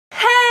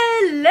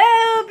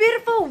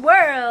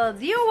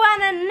world! You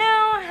wanna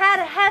know how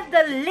to have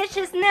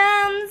delicious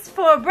numbs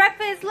for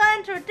breakfast,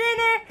 lunch, or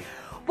dinner?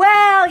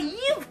 Well,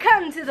 you've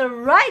come to the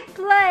right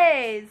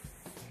place!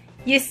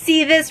 You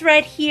see this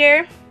right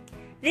here?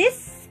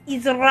 This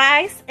is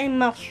rice and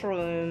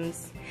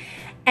mushrooms.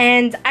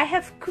 And I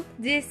have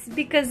cooked this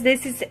because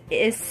this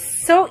is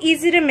so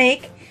easy to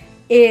make.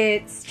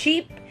 It's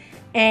cheap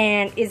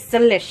and it's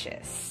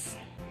delicious.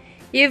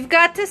 You've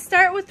got to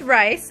start with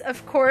rice,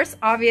 of course,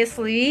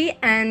 obviously,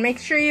 and make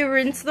sure you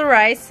rinse the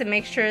rice to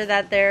make sure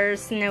that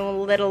there's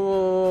no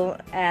little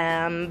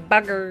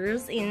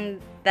buggers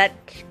in that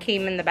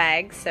came in the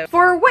bag. So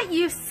for what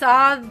you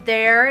saw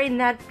there in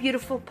that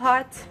beautiful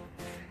pot,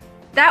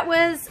 that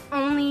was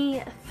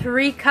only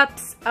 3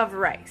 cups of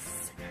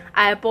rice.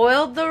 I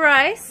boiled the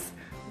rice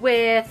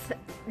with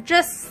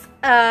just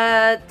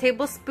a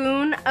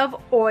tablespoon of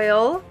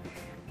oil,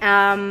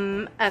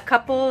 a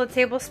couple of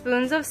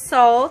tablespoons of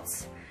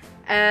salt,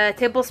 a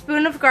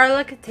tablespoon of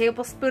garlic, a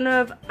tablespoon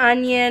of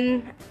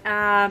onion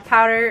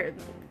powder,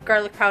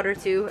 garlic powder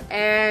too,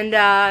 and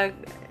a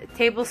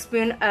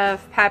tablespoon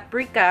of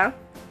paprika.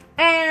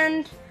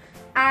 And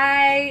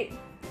I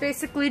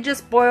basically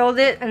just boiled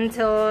it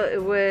until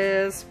it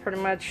was pretty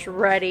much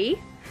ready.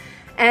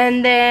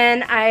 And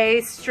then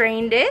I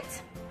strained it,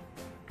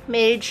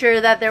 made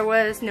sure that there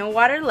was no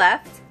water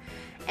left.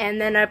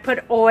 And then I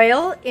put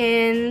oil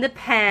in the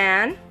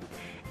pan,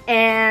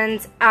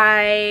 and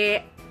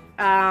I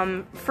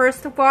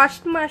first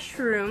washed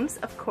mushrooms,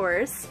 of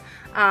course,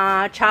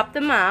 chopped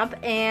them up,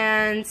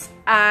 and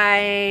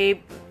I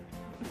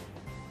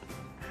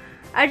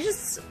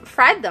just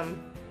fried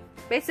them,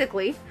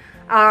 basically.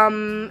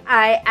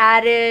 I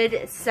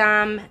added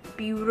some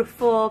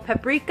beautiful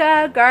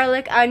paprika,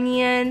 garlic,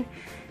 onion,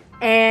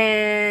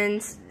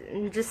 and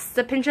just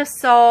a pinch of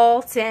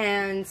salt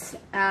and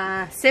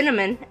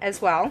cinnamon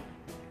as well.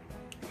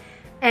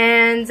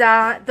 And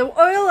the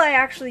oil I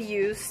actually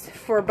used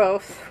for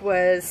both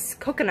was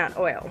coconut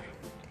oil.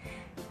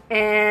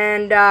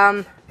 And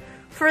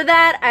for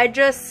that, I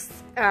just,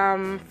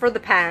 for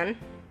the pan,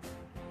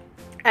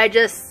 I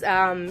just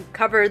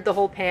covered the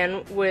whole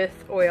pan with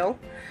oil.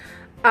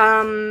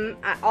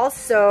 I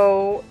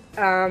also,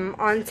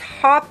 on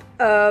top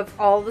of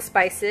all the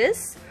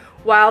spices,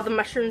 while the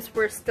mushrooms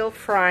were still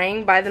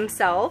frying by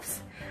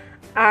themselves,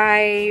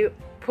 I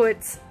put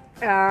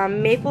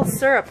maple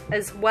syrup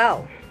as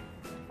well.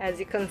 As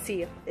you can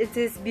see, it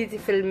is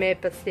beautiful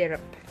maple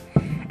syrup.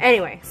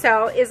 Anyway,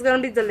 so it's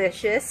gonna be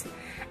delicious.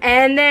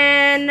 And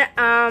then,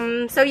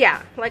 so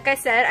yeah, like I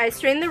said, I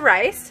strained the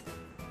rice,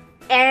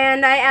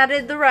 and I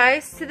added the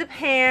rice to the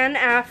pan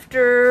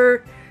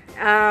after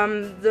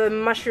the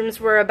mushrooms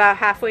were about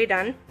halfway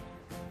done.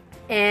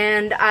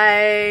 And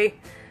I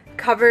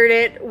covered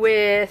it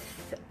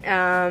with, you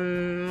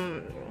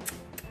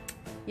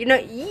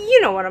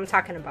know what I'm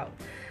talking about,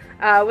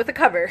 with a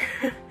cover.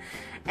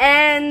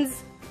 And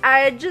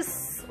I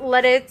just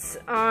let it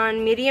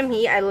on medium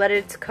heat. I let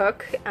it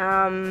cook,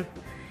 and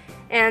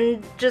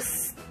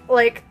just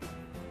like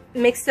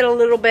mixed it a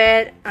little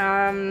bit,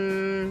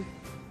 and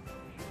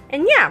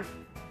yeah,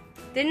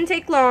 didn't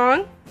take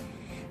long.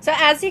 So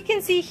as you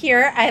can see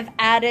here, I've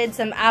added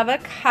some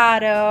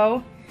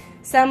avocado,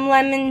 some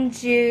lemon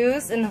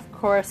juice, and of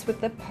course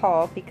with the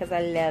pulp because I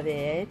love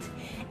it,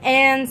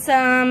 and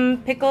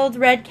some pickled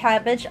red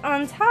cabbage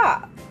on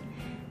top.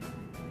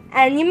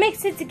 And you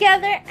mix it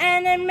together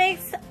and it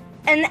makes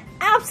an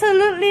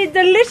absolutely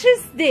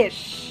delicious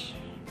dish.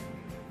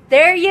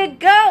 There you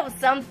go,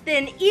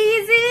 something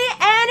easy,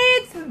 and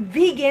it's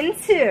vegan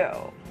too.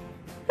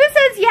 Who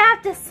says you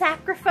have to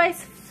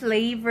sacrifice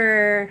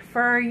flavor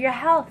for your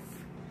health?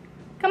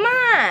 Come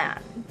on,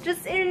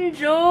 just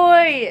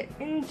enjoy it.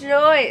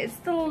 Enjoy it. It's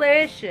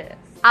delicious.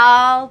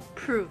 I'll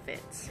prove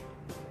it.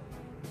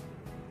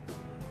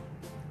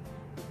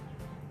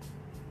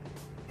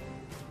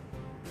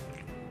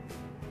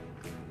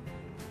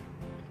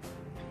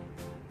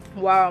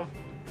 Wow.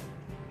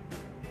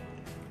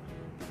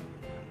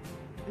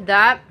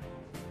 That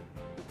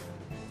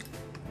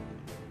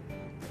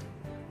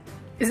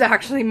is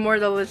actually more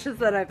delicious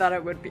than I thought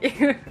it would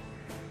be.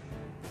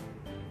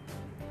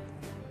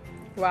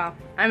 Wow,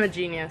 I'm a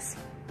genius.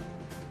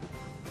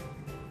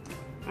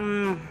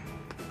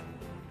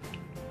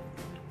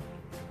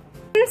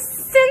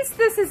 Since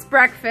this is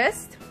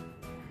breakfast,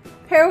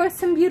 pair with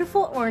some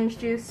beautiful orange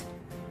juice.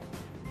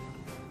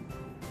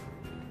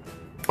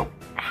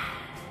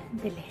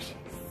 Delicious.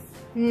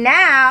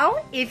 Now,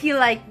 if you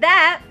like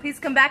that, please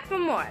come back for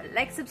more.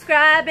 Like,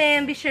 subscribe,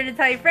 and be sure to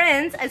tell your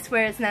friends. I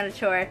swear it's not a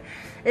chore.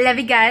 Love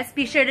you guys.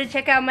 Be sure to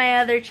check out my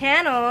other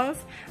channels.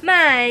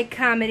 My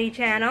comedy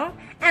channel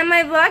and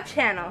my vlog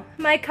channel.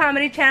 My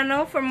comedy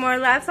channel for more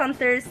laughs on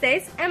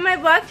Thursdays, and my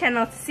vlog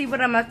channel to see what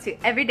I'm up to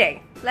every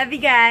day. Love you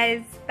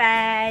guys.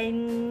 Bye.